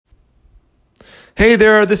Hey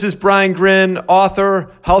there, this is Brian Grin,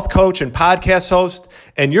 author, health coach, and podcast host,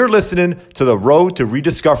 and you're listening to the Road to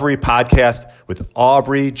Rediscovery podcast with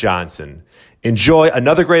Aubrey Johnson. Enjoy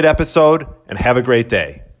another great episode and have a great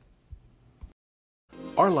day.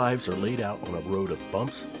 Our lives are laid out on a road of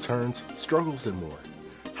bumps, turns, struggles, and more.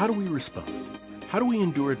 How do we respond? How do we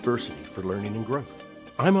endure adversity for learning and growth?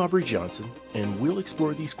 I'm Aubrey Johnson, and we'll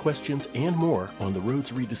explore these questions and more on the Road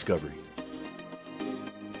to Rediscovery.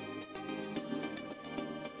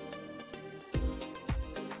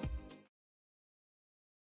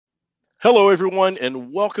 Hello, everyone,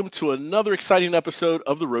 and welcome to another exciting episode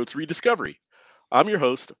of the Road to Rediscovery. I'm your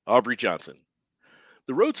host, Aubrey Johnson.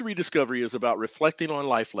 The Road to Rediscovery is about reflecting on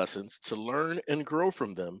life lessons to learn and grow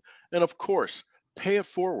from them, and of course, pay it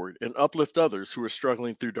forward and uplift others who are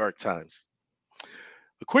struggling through dark times.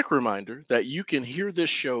 A quick reminder that you can hear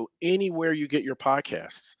this show anywhere you get your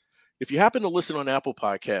podcasts. If you happen to listen on Apple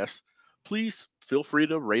Podcasts, please feel free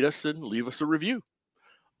to rate us and leave us a review.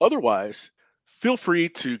 Otherwise, feel free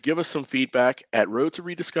to give us some feedback at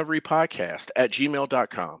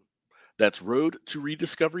roadtorediscoverypodcast@gmail.com. That's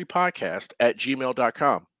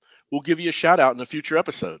roadtorediscoverypodcast@gmail.com. We'll give you a shout out in a future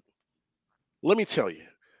episode. Let me tell you,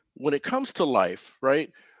 when it comes to life,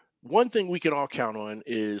 right, one thing we can all count on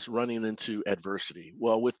is running into adversity.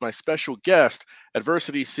 Well, with my special guest,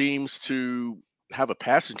 adversity seems to have a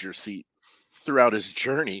passenger seat throughout his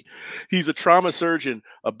journey. He's a trauma surgeon,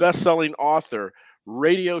 a best-selling author,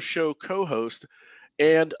 radio show co-host,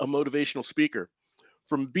 and a motivational speaker.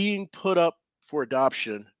 From being put up for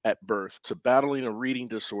adoption at birth to battling a reading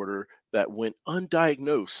disorder that went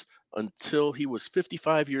undiagnosed until he was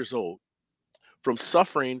 55 years old, from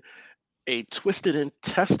suffering a twisted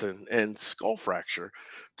intestine and skull fracture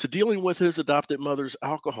to dealing with his adopted mother's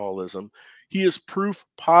alcoholism, he is proof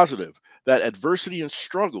positive that adversity and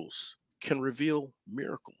struggles can reveal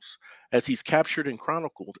miracles, as he's captured and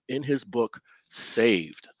chronicled in his book,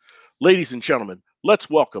 Saved. Ladies and gentlemen, let's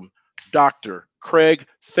welcome Dr. Craig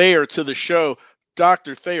Thayer to the show.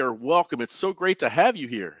 Dr. Thayer, welcome. It's so great to have you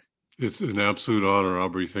here. It's an absolute honor,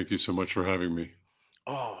 Aubrey. Thank you so much for having me.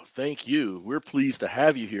 Oh, thank you. We're pleased to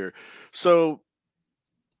have you here. So,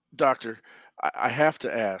 Doctor, I have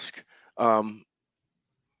to ask, um,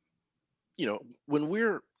 when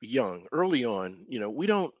we're young, early on,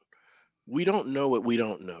 we don't know what we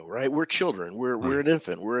don't know, right? We're children. We're Right. an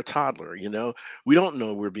infant. We're a toddler. We don't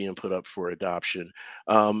know we're being put up for adoption.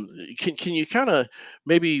 Um, can you kind of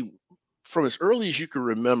maybe from as early as you can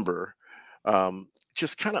remember,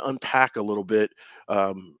 just kind of unpack a little bit,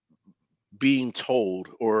 um, being told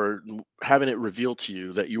or having it revealed to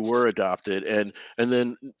you that you were adopted, and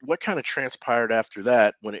then what kind of transpired after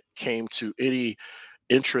that when it came to any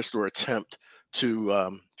interest or attempt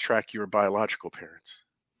to track your biological parents?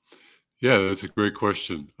 Yeah, that's a great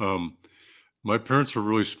question. My parents were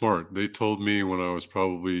really smart. They told me when I was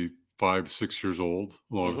probably 5, 6 years old,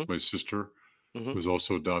 along Hmm. with my sister, Hmm. who was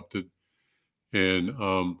also adopted, and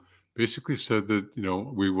basically said that,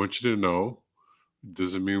 we want you to know,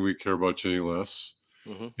 doesn't mean we care about you any less.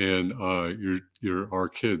 Hmm. And you're our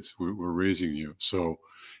kids. We're raising you. So,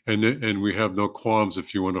 and we have no qualms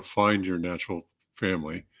if you want to find your natural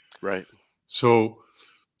family. Right. So,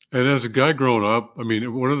 and as a guy growing up, I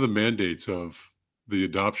mean, one of the mandates of the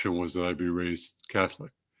adoption was that I be raised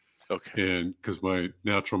Catholic. Okay. And because my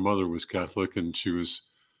natural mother was Catholic and she was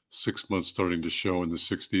 6 months starting to show in the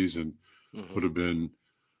 60s and Hmm. would have been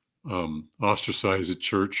ostracized at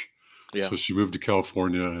church. Yeah. So she moved to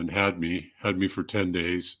California and had me for 10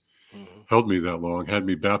 days, Hmm. held me that long, had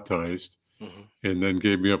me baptized, Hmm. and then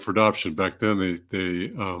gave me up for adoption. Back then, they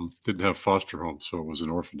didn't have foster homes, so it was an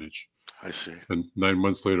orphanage. I see. And 9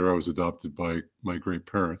 months later, I was adopted by my great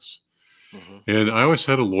parents. Hmm. And I always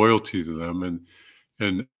had a loyalty to them.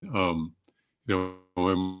 And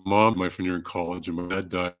my mom, my freshman year in college, and my dad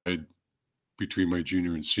died between my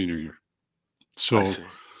junior and senior year. I So see.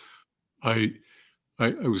 I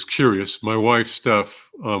I was curious. My wife, Steph,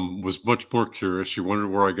 was much more curious. She wondered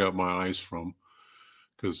where I got my eyes from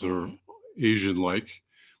because they're Hmm. Asian-like.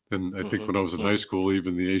 And I think Hmm. when I was in high Hmm. school,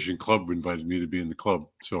 even the Asian club invited me to be in the club.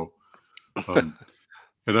 So, um,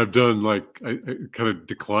 and I've done I kind of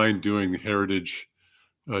declined doing heritage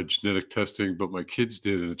genetic testing, but my kids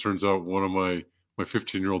did, and it turns out one of my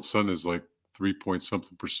 15-year-old son is like 3 point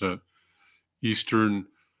something percent Eastern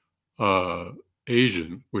uh,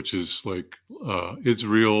 Asian, which is like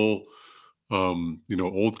Israel,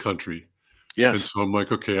 old country. And Yes. so I'm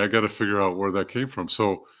like, okay, I got to figure out where that came from.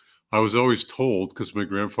 So I was always told, because my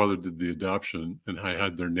grandfather did the adoption and I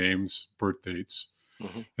had their names, birth dates,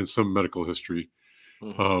 Hmm. and some medical history,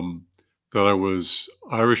 Hmm. um, that I was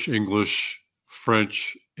Irish, English,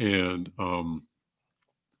 French, and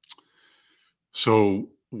So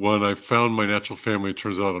when I found my natural family, it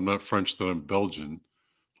turns out I'm not French, that I'm Belgian.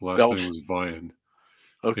 The last name Belgian. was Vian, and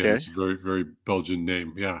Okay. it's a very, very Belgian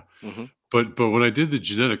name. Yeah. Hmm. But when I did the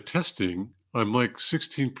genetic testing, I'm like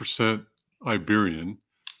 16% Iberian.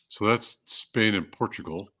 So that's Spain and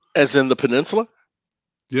Portugal. As in the peninsula?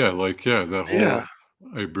 Yeah, that Yeah.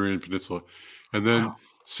 whole Iberian Peninsula. And Wow. then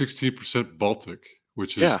 16% Baltic,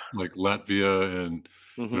 which Yeah. is like Latvia and,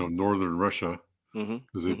 Hmm. northern Russia, Hmm.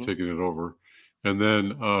 because they've Hmm. taken it over. And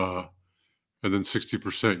then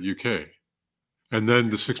 60% UK. And then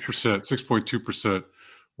the 6%, 6.2%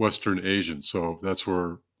 Western Asian. So that's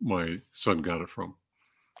where my son got it from.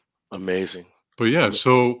 Amazing. But yeah, Ama-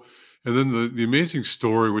 so and then the amazing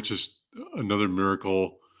story, which is another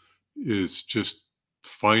miracle, is just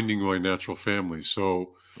finding my natural family.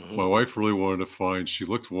 So mhm. my wife really wanted to find. She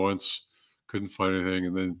looked once, couldn't find anything,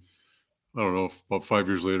 and then I don't know. About 5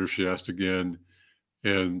 years later, she asked again,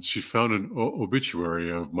 and she found an obituary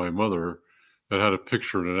of my mother that had a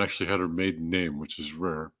picture and it actually had her maiden name, which is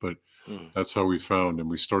rare. But Mm. that's how we found, and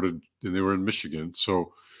we started. And they were in Michigan,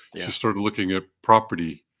 so she Yeah. started looking at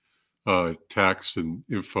property tax and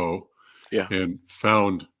info Yeah. and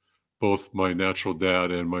found both my natural dad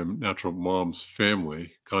and my natural mom's family,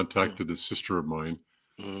 Mm. contacted a sister of mine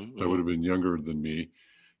Mhm. that would Mhm. have been younger than me.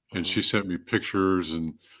 And she Mhm. sent me pictures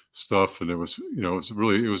and stuff. And it was,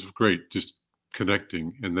 it was great just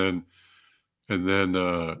connecting. And then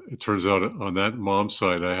it turns out on that mom's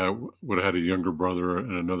side, would have had a younger brother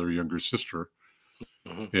and another younger sister.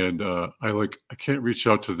 Mhm. And I can't reach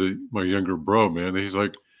out to my younger bro, man.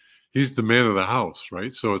 He's the man of the house,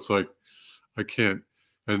 right? So it's like, I can't.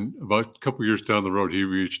 And about a couple years down the road, he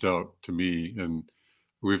reached out to me, and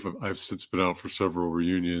I've since been out for several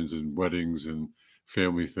reunions and weddings and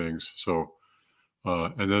family things. So,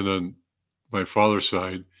 and then on my father's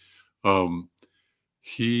side, um,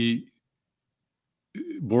 he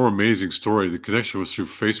more amazing story. The connection was through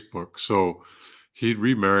Facebook. So he'd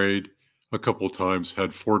remarried a couple of times,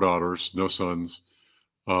 had 4 daughters, no sons.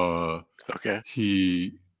 Uh, Okay.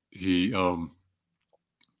 he he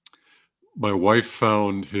My wife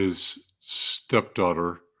found his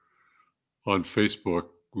stepdaughter on Facebook.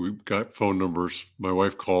 We got phone numbers. My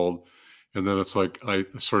wife called, and then it's like I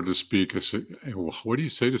started to speak. I said, "Hey, what do you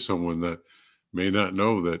say to someone that may not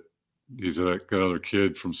know that he's got another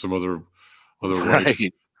kid from some other wife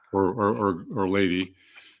Right. or lady?"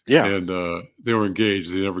 Yeah. And they were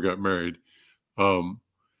engaged. They never got married. Um,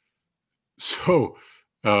 so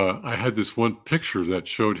I had this one picture that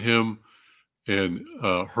showed him and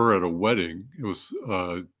her at a wedding. It was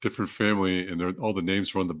a different family, and all the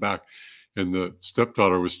names were on the back. And the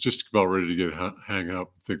stepdaughter was just about ready to get hang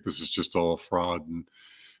up. Think this is just all a fraud. And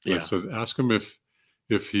I Yeah. said, ask him if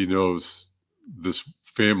he knows this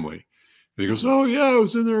family. And he goes, Mhm. oh yeah, I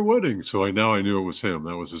was in their wedding. So I knew it was him.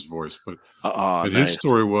 That was his voice. Oh, And his nice.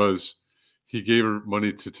 story was he gave her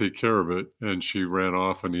money to take care of it, and she ran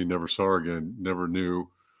off, and he never saw her again. Never knew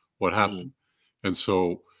what Mm. happened. And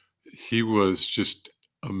so he was just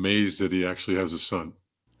amazed that he actually has a son.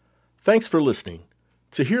 Thanks for listening.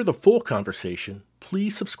 To hear the full conversation,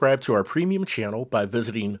 please subscribe to our premium channel by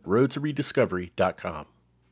visiting roadtorediscovery.com.